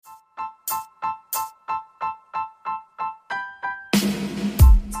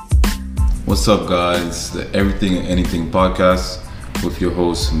What's up, guys? The Everything and Anything podcast with your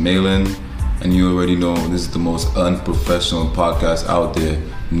host, Malin. And you already know this is the most unprofessional podcast out there.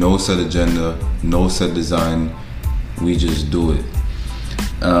 No set agenda, no set design. We just do it.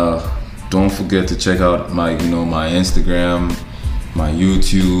 Don't forget to check out my Instagram, my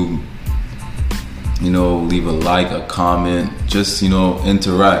YouTube. Leave a like, a comment. Just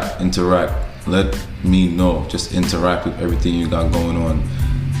interact. Let me know. Just interact with everything you got going on.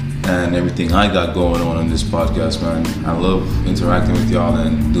 And everything I got going on this podcast, man. I love interacting with y'all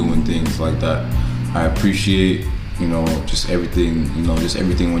and doing things like that. I appreciate, just everything, just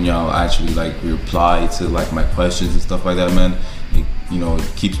everything when y'all actually reply to my questions and stuff like that, man.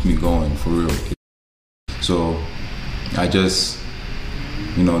 It keeps me going for real. So I just,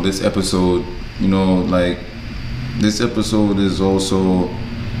 this episode, this episode is also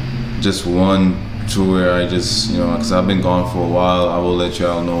just one to where I just, because I've been gone for a while. I will let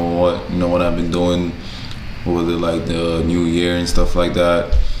y'all know what I've been doing over the new year and stuff like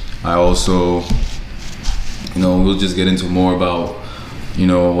that. I also, we'll just get into more about,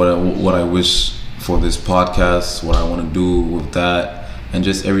 what I wish for this podcast, what I want to do with that, and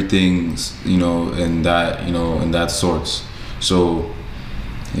just everything, in that sorts. So,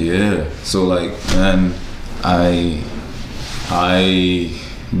 yeah. So man, I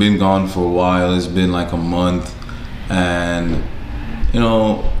been gone for a while. It's been a month, and in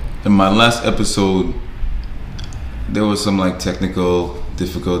my last episode there was some technical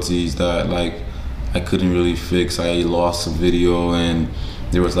difficulties that I couldn't really fix. I lost a video, and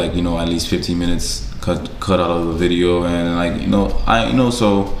there was at least 15 minutes cut out of the video, and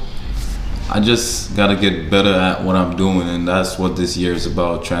so I just gotta get better at what I'm doing, and that's what this year is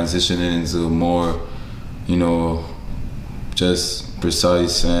about, transitioning into more just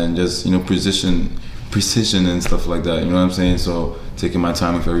precise and just precision and stuff like that, you know what I'm saying? So taking my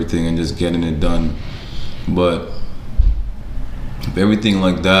time with everything and just getting it done. But with everything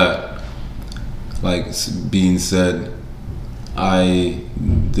like that being said,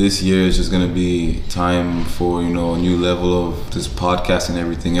 this year is just gonna be time for a new level of this podcast and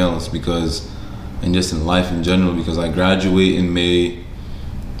everything else, and just in life in general, because I graduate in May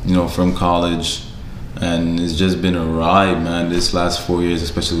from college. And it's just been a ride, man, this last 4 years,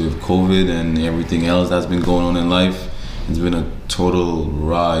 especially with COVID and everything else that's been going on in life. It's been a total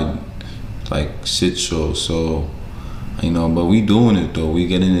ride, shit show. So, but we doing it though. We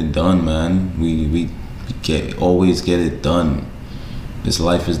getting it done, man. We always get it done. This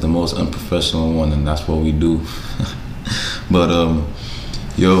life is the most unprofessional one, and that's what we do. But,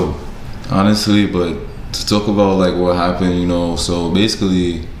 honestly, but to talk about what happened, so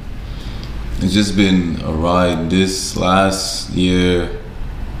basically, it's just been a ride this last year,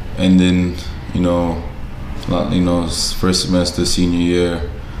 and then first semester, senior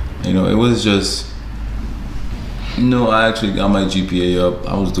year. It was just I actually got my GPA up.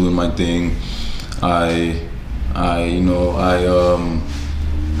 I was doing my thing. I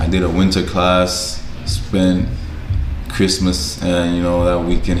did a winter class, spent Christmas and that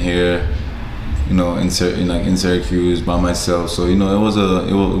weekend here, in Syracuse by myself. So it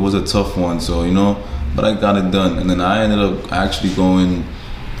was a tough one. So but I got it done, and then I ended up actually going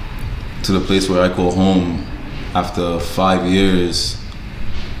to the place where I call home after 5 years,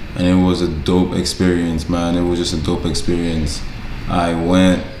 and it was a dope experience, man. It was just a dope experience. I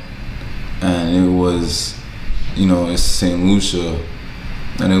went, and it was it's St. Lucia,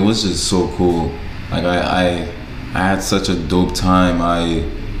 and it was just so cool. I had such a dope time. I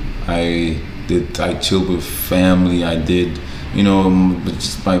chilled with family. I did, but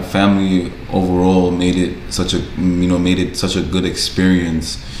just my family overall made it such a good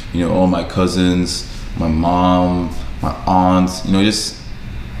experience. All my cousins, my mom, my aunts,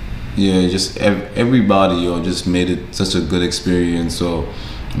 everybody, just made it such a good experience. So,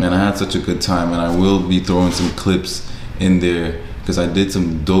 man, I had such a good time, and I will be throwing some clips in there because I did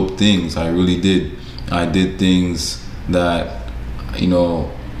some dope things. I really did. I did things that, I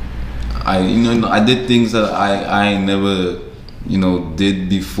did things that I never, did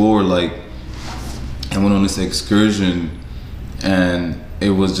before. I went on this excursion, and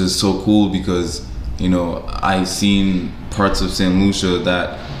it was just so cool because, I seen parts of St. Lucia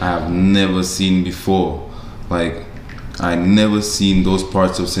that I have never seen before. I never seen those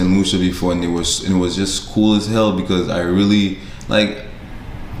parts of St. Lucia before, and it was just cool as hell because I really, I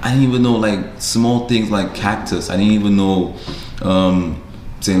didn't even know small things like cactus. I didn't even know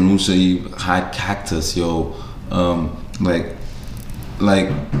St. Lucia had cactus, yo.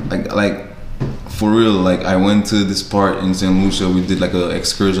 For real. I went to this part in St. Lucia. We did a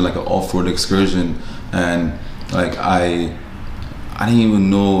excursion, an off-road excursion, and I I didn't even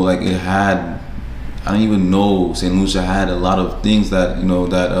know like it had. I didn't even know St. Lucia had a lot of things that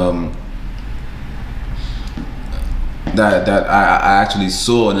that I actually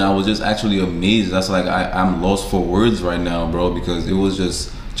saw, and I was just actually amazed. That's like I'm lost for words right now, bro, because it was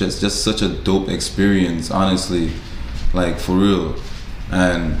just such a dope experience, honestly, like for real.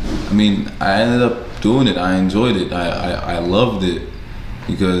 And I mean, I ended up doing it. I enjoyed it. I loved it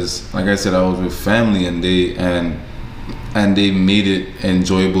because, like I said, I was with family, and they made it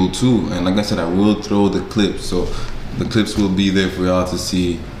enjoyable too. And like I said, I will throw the clips, so the clips will be there for y'all to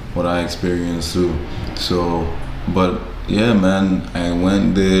see what I experienced too. So, but yeah, man, I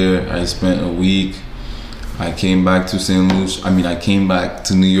went there. I spent a week. I came back to St. Lucia. I mean, I came back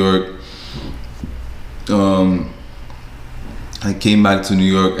to New York. I came back to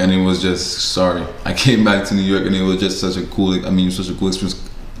New York, and it was just I came back to New York, and it was just such a cool. I mean, such a cool experience.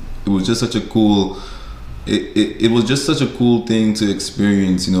 It was just such a cool. It was just such a cool thing to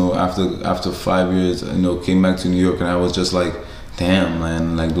experience, after 5 years, came back to New York, and I was just like, damn,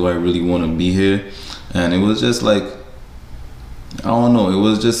 man, like, do I really want to be here? And it was just like, I don't know, it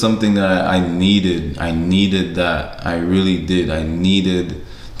was just something that I needed. I needed that. I really did. I needed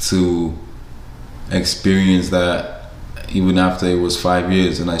to experience that even after it was 5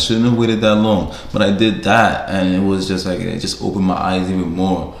 years, and I shouldn't have waited that long, but I did that, and it was just like, it just opened my eyes even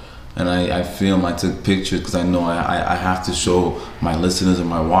more. And I filmed, I took pictures, because I know I have to show my listeners and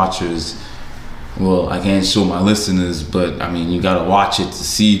my watchers. Well, I can't show my listeners, but I mean, you gotta watch it to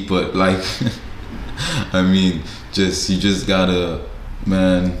see. But like, I mean, you just gotta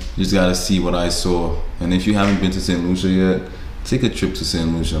see what I saw. And if you haven't been to St. Lucia yet, take a trip to St.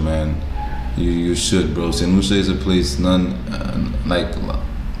 Lucia, man. You should, bro. St. Lucia is a place like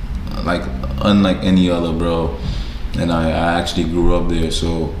unlike any other, bro. And I actually grew up there,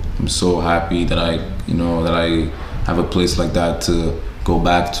 so I'm so happy that I have a place like that to go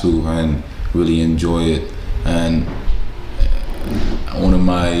back to and really enjoy it. And one of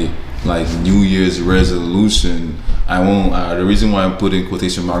my like New Year's resolution, the reason why I'm putting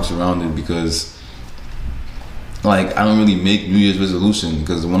quotation marks around it, because like I don't really make New Year's resolution,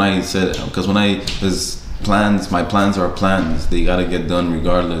 because my plans are plans. They gotta get done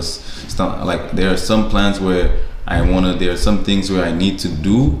regardless. It's not like there are some plans where there are some things where I need to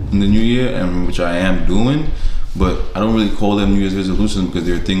do in the new year, and which I am doing, but I don't really call them New Year's resolutions, because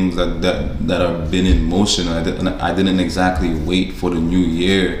there are things that have been in motion. I didn't exactly wait for the new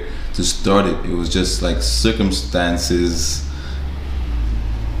year to start it. It was just like circumstances,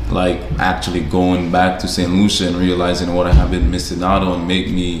 like actually going back to St. Lucia and realizing what I have been missing out on, make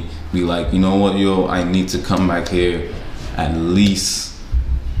me be like, you know what, yo, I need to come back here at least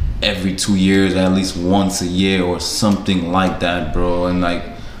every 2 years, at least once a year or something like that, bro. And like,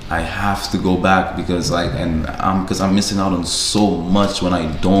 I have to go back, because I'm missing out on so much when I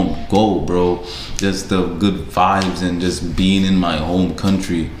don't go, bro. Just the good vibes and just being in my home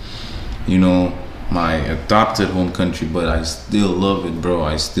country, my adopted home country. But I still love it, bro.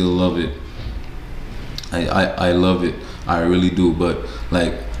 I still love it. I love it. I really do. But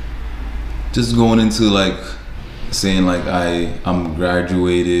like, just going into like saying like I'm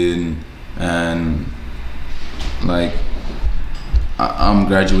graduating, and like I'm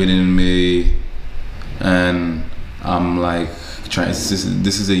graduating in May, and I'm like this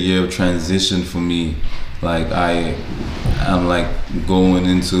is a year of transition for me. Like I'm like going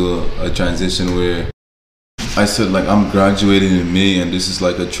into a transition where I said like I'm graduating in May, and this is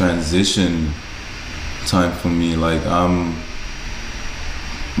like a transition time for me. Like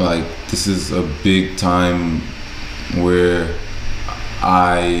this is a big time where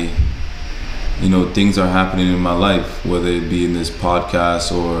things are happening in my life, whether it be in this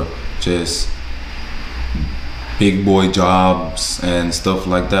podcast or just big boy jobs and stuff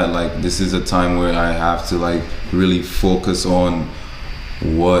like that. Like, this is a time where I have to like really focus on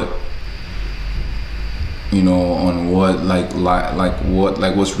what's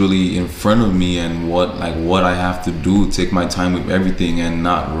really in front of me, and what I have to do, take my time with everything and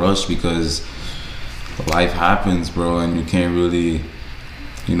not rush, because life happens, bro, and you can't really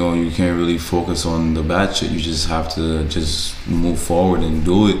focus on the bad shit. You just have to just move forward and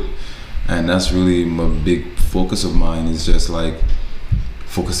do it. And that's really a big focus of mine, is just like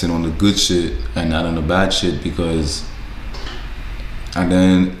focusing on the good shit and not on the bad shit, because at the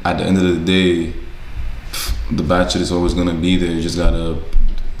end of the day, the bad shit is always gonna be there. You just gotta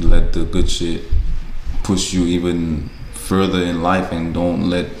let the good shit push you even further in life, and don't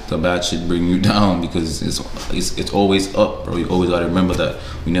let the bad shit bring you down, because it's always up, bro. You always gotta remember that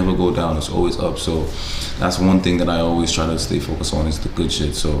we never go down, it's always up. So that's one thing that I always try to stay focused on, is the good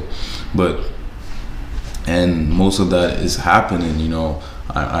shit. So, but and most of that is happening.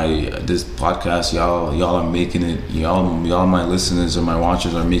 I this podcast, y'all are making it, y'all my listeners or my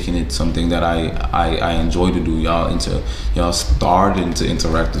watchers are making it something that I enjoy to do. Y'all starting to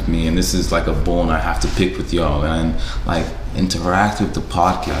interact with me, and this is like a bone I have to pick with y'all, and like interact with the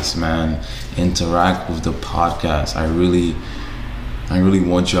podcast, man. Interact with the podcast. I really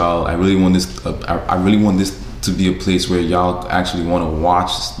want y'all. I really want this. I really want this to be a place where y'all actually want to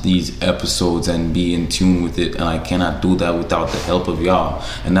watch these episodes and be in tune with it, and I cannot do that without the help of y'all.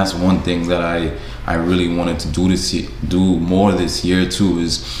 And that's one thing that I really wanted to do more this year too,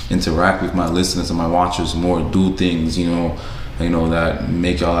 is interact with my listeners and my watchers more, do things that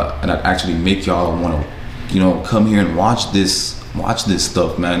make y'all, and that actually make y'all want to come here and watch this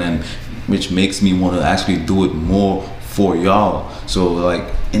stuff, man, and which makes me want to actually do it more for y'all. So like,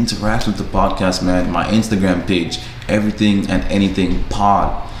 interact with the podcast, man. My Instagram page, Everything and Anything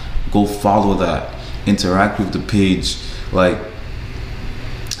Pod, go follow that. Interact with the page, like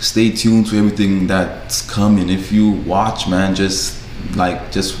stay tuned to everything that's coming. If you watch, man, just do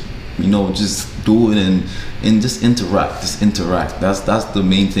it and just interact. That's the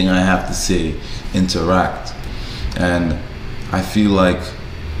main thing I have to say. Interact. And I feel like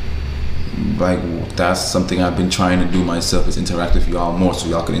that's something I've been trying to do myself, is interact with y'all more, so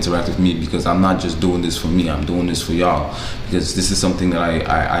y'all can interact with me, because I'm not just doing this for me, I'm doing this for y'all, because this is something that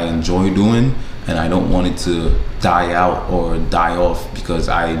I enjoy doing, and I don't want it to die out or die off because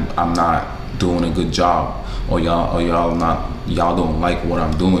I'm not doing a good job, or y'all don't like what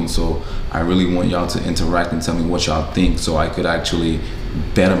I'm doing. So I really want y'all to interact and tell me what y'all think, so I could actually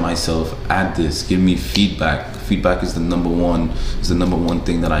better myself at this. Give me feedback. Feedback is the number one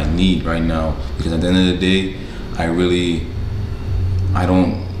thing that I need right now, because at the end of the day, I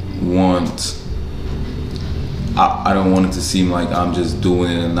don't want it to seem like I'm just doing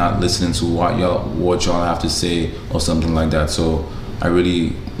it and not listening to what y'all have to say or something like that. So I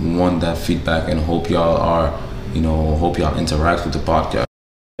really want that feedback, and hope y'all interact with the podcast.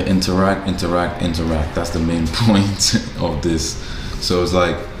 Interact. That's the main point of this. So it's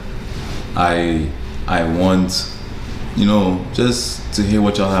like, I want, just to hear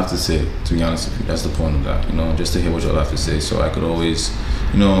what y'all have to say, to be honest with you. That's the point of that, just to hear what y'all have to say, so I could always,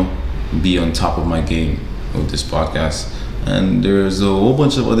 be on top of my game with this podcast. And there's a whole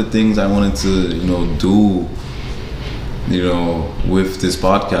bunch of other things I wanted to, do, with this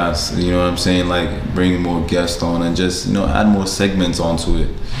podcast, what I'm saying, like bring more guests on and just, add more segments onto it,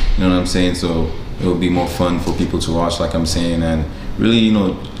 what I'm saying, so it will be more fun for people to watch, like I'm saying, and really,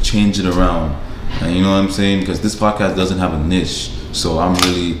 change it around. And what I'm saying, because this podcast doesn't have a niche, so I'm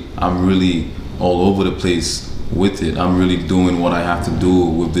really all over the place with it. I'm really doing what I have to do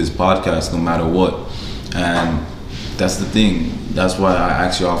with this podcast, no matter what. And that's the thing. That's why I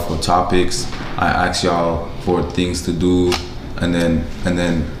ask y'all for topics. I ask y'all for things to do, and then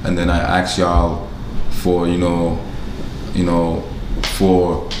I ask y'all for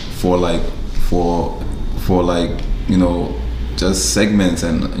just segments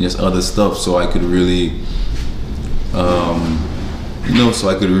and just other stuff, so I could really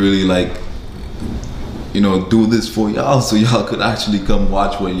do this for y'all, so y'all could actually come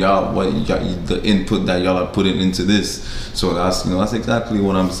watch the input that y'all are putting into this. So that's exactly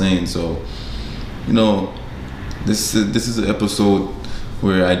what I'm saying. So this is an episode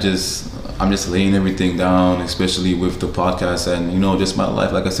where I'm just laying everything down, especially with the podcast and just my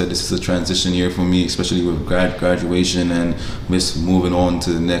life. Like I said, this is a transition year for me, especially with graduation and just moving on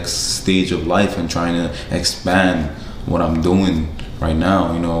to the next stage of life and trying to expand what I'm doing right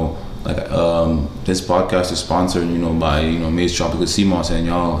now. This podcast is sponsored by Maze Tropical Sea Moss, and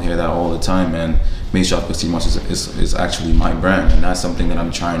y'all hear that all the time, man. Maze Tropical Sea Moss is actually my brand, and that's something that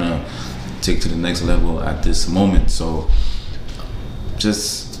I'm trying to take to the next level at this moment. So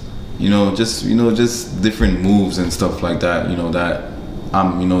just different moves and stuff like that, that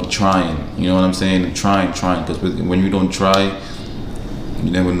I'm, trying, what I'm saying? Trying, because when you don't try,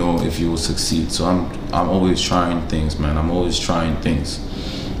 you never know if you will succeed. So I'm always trying things, man. I'm always trying things.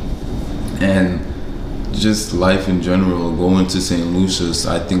 And just life in general, going to St. Lucia's,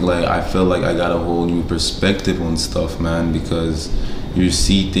 I think I felt like I got a whole new perspective on stuff, man, because you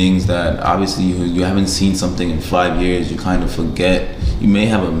see things that obviously you haven't seen something in 5 years, you kind of forget. You may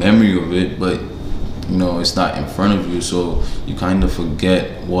have a memory of it, but it's not in front of you, so you kind of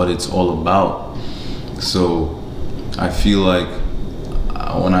forget what it's all about. So I feel like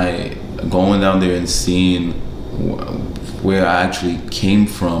when I going down there and seeing where I actually came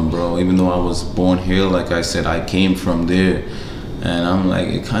from, bro, even though I was born here, like I said, I came from there, And I'm like,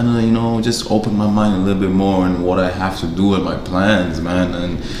 it kind of, just opened my mind a little bit more on what I have to do with my plans, man,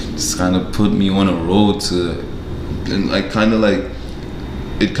 and just kind of put me on a road to, and I kind of like,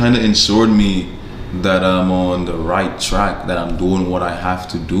 it kind of ensured me that I'm on the right track, that I'm doing what I have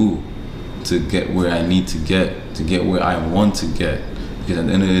to do to get where I need to get where I want to get. Because at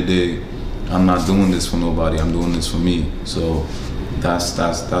the end of the day, I'm not doing this for nobody, I'm doing this for me. So that's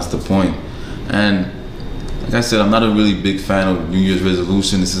the point. And like I said, I'm not a really big fan of New Year's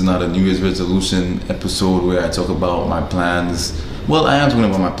resolution. This is not a New Year's resolution episode where I talk about my plans. Well, I am talking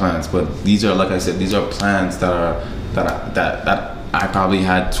about my plans, but these are, like I said, these are plans that I probably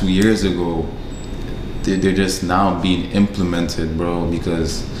had 2 years ago. They're just now being implemented, bro,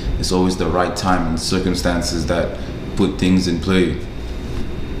 because it's always the right time and circumstances that put things in play.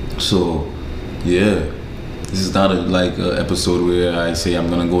 So, yeah. This is not an episode where I say I'm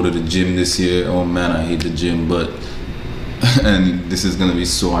gonna go to the gym this year. Oh man, I hate the gym, but and this is gonna be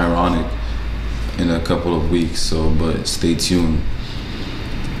so ironic in a couple of weeks. So, but stay tuned.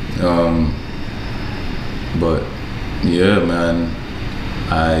 But yeah, man,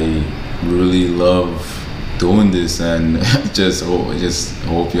 I really love doing this, and just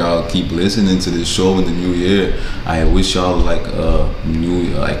hope y'all keep listening to this show in the new year. I wish y'all a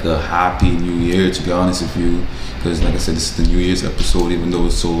happy new year, to be honest with you, because like I said, this is the New Year's episode, even though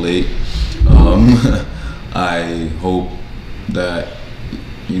it's so late. I hope that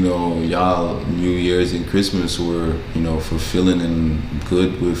y'all New Year's and Christmas were fulfilling and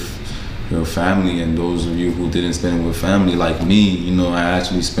good with your family, and those of you who didn't spend it with family, like me, I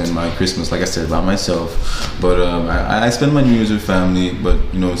actually spent my Christmas, like I said, by myself. But I spent my New Year's with family, but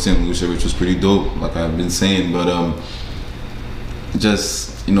in St. Lucia, which was pretty dope, like I've been saying. But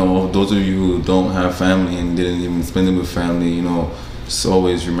just those of you who don't have family and didn't even spend it with family, just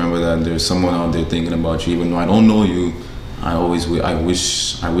always remember that there's someone out there thinking about you, even though I don't know you. I wish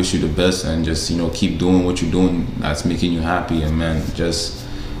you the best, and just keep doing what you're doing that's making you happy. And man, just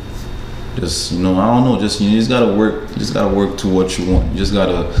I don't know, you just gotta work to what you want. You just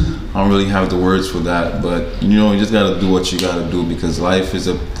gotta, I don't really have the words for that, but you just gotta do what you gotta do, because life is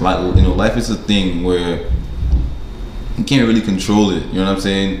a thing where you can't really control it. You know what I'm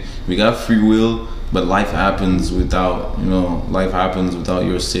saying? We got free will, but life happens without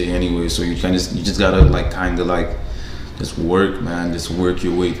your say anyway. So you just gotta just work, man. Just work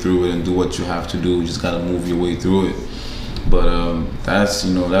your way through it and do what you have to do. You just gotta move your way through it. But that's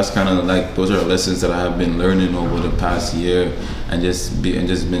kind of like, those are lessons that I have been learning over the past year, and just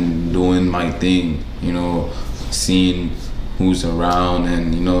been doing my thing, seeing who's around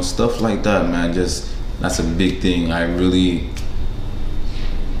and stuff like that, man. Just, that's a big thing. I really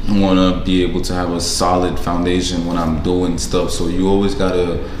want to be able to have a solid foundation when I'm doing stuff. So you always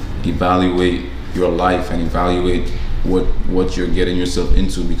gotta evaluate your life and evaluate what you're getting yourself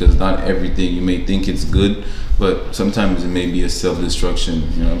into, because not everything, you may think it's good, but sometimes it may be a self-destruction.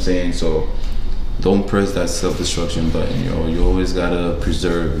 You know what I'm saying? So don't press that self-destruction button. You always gotta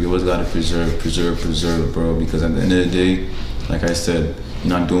preserve. You always gotta preserve, bro, because at the end of the day, like I said,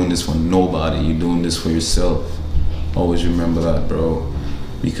 you're not doing this for nobody, you're doing this for yourself. Always remember that, bro,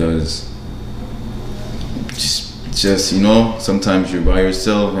 because just sometimes you're by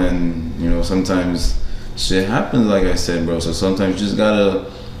yourself, and sometimes shit happens, like I said, bro. So sometimes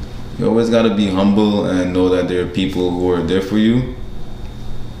you always gotta be humble and know that there are people who are there for you,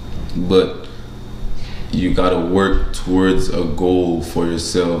 but you gotta work towards a goal for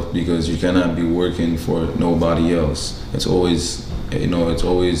yourself, because you cannot be working for nobody else. It's always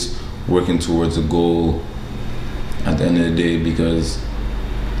working towards a goal at the end of the day, because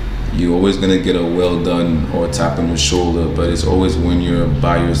you're always gonna get a well done or a tap on your shoulder, but it's always when you're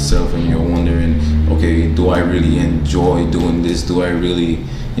by yourself and you're wondering, okay, do I really enjoy doing this? Do I really,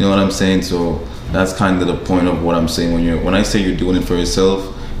 you know what I'm saying? So that's kind of the point of what I'm saying. When I say you're doing it for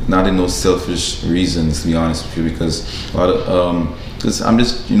yourself, not in those selfish reasons, to be honest with you, because a lot of because I'm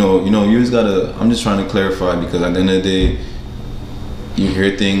just you just gotta, I'm just trying to clarify, because at the end of the day, you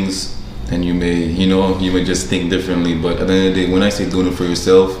hear things and you may just think differently, but at the end of the day, when I say doing it for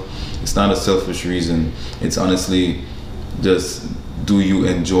yourself, it's not a selfish reason. It's honestly just, do you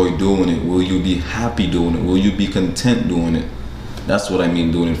enjoy doing it? Will you be happy doing it? Will you be content doing it? That's what I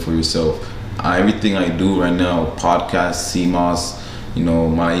mean, doing it for yourself. Everything I do right now, podcasts, CMOS,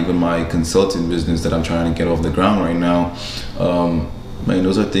 my consulting business that I'm trying to get off the ground right now, man,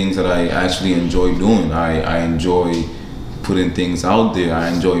 those are things that I actually enjoy doing. I enjoy putting things out there. I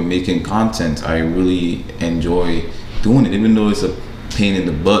enjoy making content. I really enjoy doing it, even though it's a pain in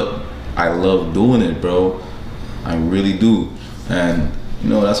the butt. I love doing it, bro. I really do. And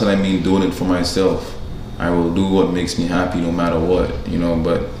that's what I mean, doing it for myself. I will do what makes me happy no matter what,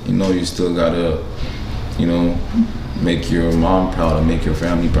 but you still gotta, you know, make your mom proud or make your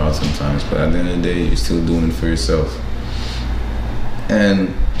family proud sometimes. But at the end of the day, you're still doing it for yourself.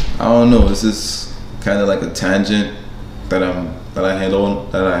 And I don't know, this is kind of like a tangent that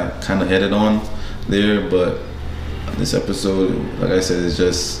I kind of headed on there, but this episode, like I said, is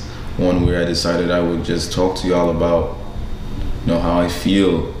just one where I decided I would just talk to y'all about, how I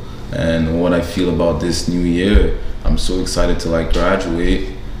feel and what I feel about this new year. I'm so excited to like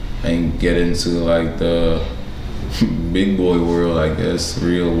graduate and get into like the big boy world, I guess,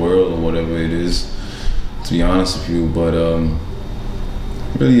 real world or whatever it is, to be honest with you. But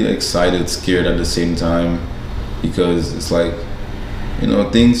really excited, scared at the same time, because it's like,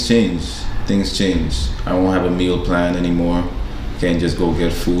 things change. I won't have a meal plan anymore. Can't just go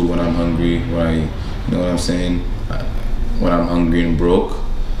get food when I'm hungry, you know what I'm saying, when I'm hungry and broke,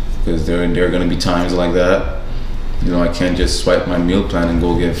 because there are gonna be times like that. I can't just swipe my meal plan and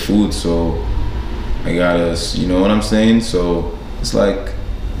go get food, so I gotta, you know what I'm saying? So it's like,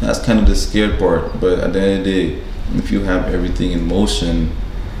 that's kind of the scared part. But at the end of the day, if you have everything in motion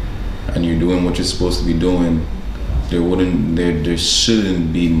and you're doing what you're supposed to be doing, there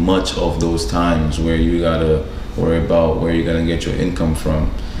shouldn't be much of those times where you gotta worry about where you're gonna get your income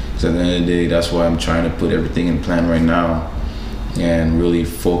from. So at the end of the day, that's why I'm trying to put everything in plan right now and really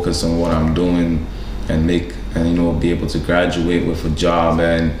focus on what I'm doing and be able to graduate with a job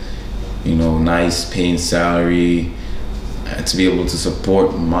and nice paying salary, and to be able to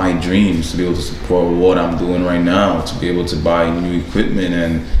support my dreams, to be able to support what I'm doing right now, to be able to buy new equipment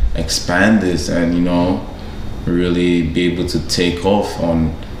and expand this, and really be able to take off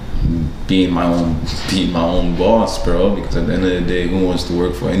on being my own boss, bro. Because at the end of the day, who wants to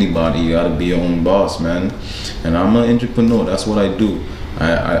work for anybody? You gotta be your own boss, man. And I'm an entrepreneur. That's what I do.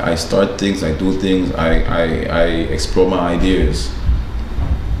 I start things, I do things, I explore my ideas.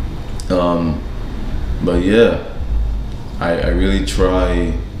 But yeah, I really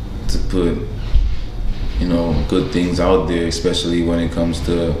try to put good things out there, especially when it comes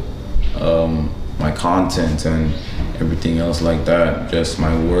to my content and everything else like that, just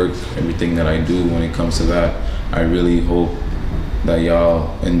my work, everything that I do when it comes to that. I really hope that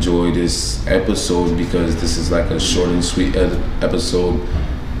y'all enjoy this episode, because this is like a short and sweet episode.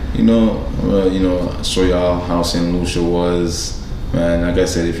 Show y'all how St. Lucia was. Man, like I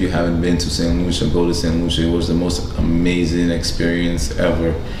said, if you haven't been to St. Lucia, go to St. Lucia. It was the most amazing experience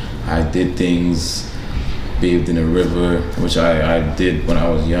ever. I did things, bathed in a river, which I did when I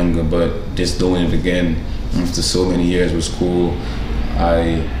was younger, but just doing it again after so many years was cool.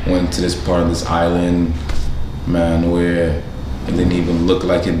 I went to this part of this island, man, where it didn't even look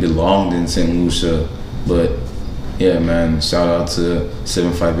like it belonged in St. Lucia. But yeah, man, shout out to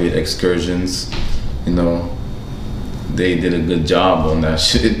 758 Excursions. They did a good job on that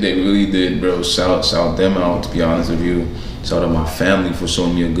shit. They really did, bro. Shout them out, to be honest with you. Shout out my family for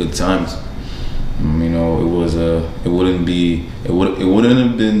showing me a good time. It wouldn't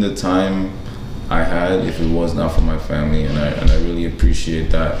have been the time I had if it was not for my family, and I really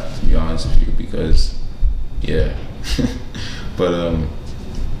appreciate that, to be honest with you, because yeah. But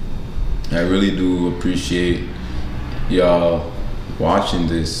I really do appreciate y'all watching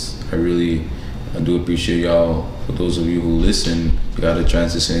this. I do appreciate y'all. For those of you who listen, you gotta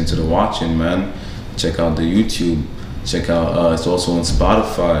transition into the watching, man. Check out the YouTube. Check out, it's also on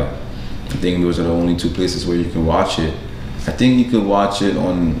Spotify. I think those are the only two places where you can watch it. I think you could watch it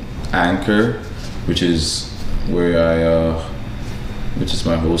on Anchor, which is where which is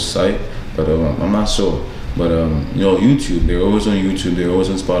my host site, but I'm not sure. But YouTube, they're always on YouTube, they're always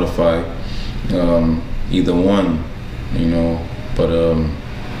on Spotify, either one, but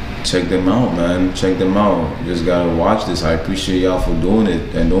check them out, man. Check them out. You just gotta watch this. I appreciate y'all for doing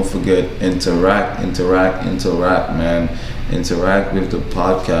it. And don't forget, interact, man. Interact with the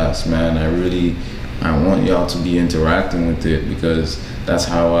podcast, man. I want y'all to be interacting with it, because that's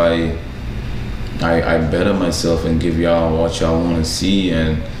how I better myself and give y'all what y'all want to see.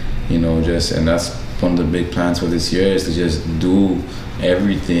 And and that's one of the big plans for this year, is to just do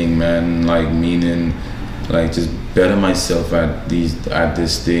everything, man. Meaning just better myself at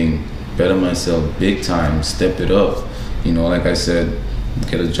this thing, better myself big time, step it up. Like I said,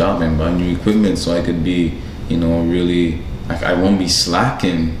 get a job and buy new equipment so I could be, really, I won't be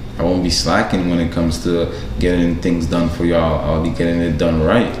slacking. I won't be slacking when it comes to getting things done for y'all. I'll be getting it done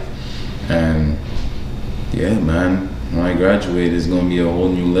right. And yeah, man, when I graduate, it's gonna be a whole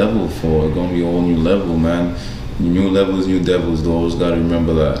new level man. New levels, new devils, though. Always gotta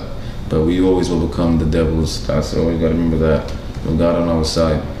remember that. But we always overcome the devils. That's always gotta remember that. With God on our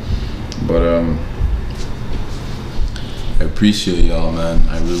side. But I appreciate y'all, man.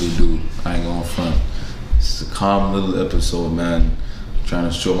 I really do. I ain't gonna front. It's a calm little episode, man. Trying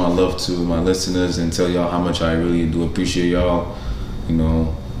to show my love to my listeners and tell y'all how much I really do appreciate y'all. You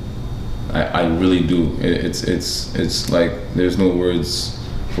know, I really do. It's like there's no words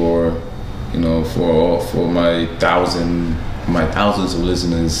for, you know, for my thousands of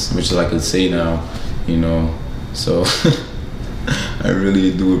listeners, which I could say now, you know. So I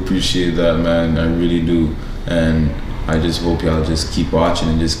really do appreciate that, man. I really do, and I just hope y'all just keep watching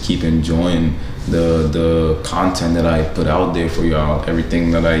and just keep enjoying the content that I put out there for y'all,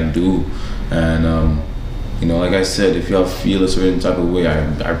 everything that I do, and you know, like I said, if y'all feel a certain type of way,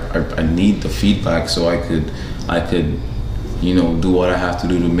 I need the feedback so I could, you know, do what I have to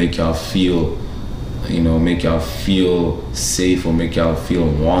do to make y'all feel, you know, make y'all feel safe or make y'all feel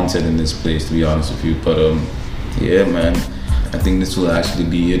wanted in this place, to be honest with you. But yeah, man, I think this will actually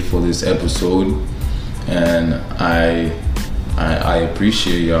be it for this episode, and I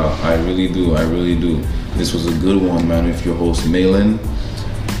appreciate y'all. I really do. This was a good one, man, with your host Malin,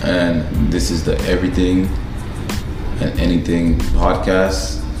 and this is the Everything and Anything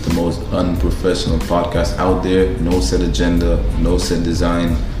podcast, the most unprofessional podcast out there. No set agenda, no set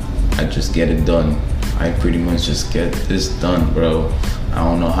design. I just get it done. I pretty much just get this done, bro. I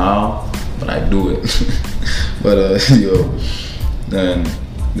don't know how, but I do it. But yo, and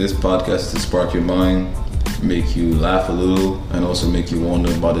this podcast is to spark your mind, make you laugh a little, and also make you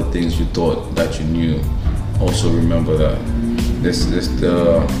wonder about the things you thought that you knew. Also remember that this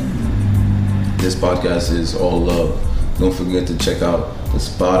podcast is all love. Don't forget to check out the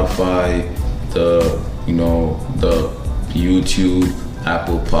Spotify, the YouTube,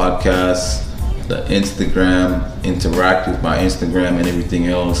 Apple Podcasts, the Instagram. Interact with my Instagram and everything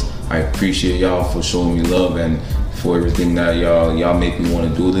else. I appreciate y'all for showing me love and for everything that y'all make me want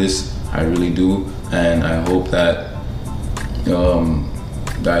to do this. I really do, and I hope that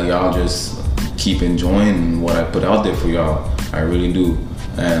that y'all just keep enjoying what I put out there for y'all. I really do,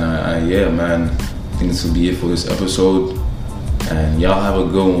 and yeah, man. I think this will be it for this episode, and y'all have a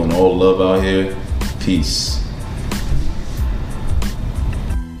good one. All love out here. Peace.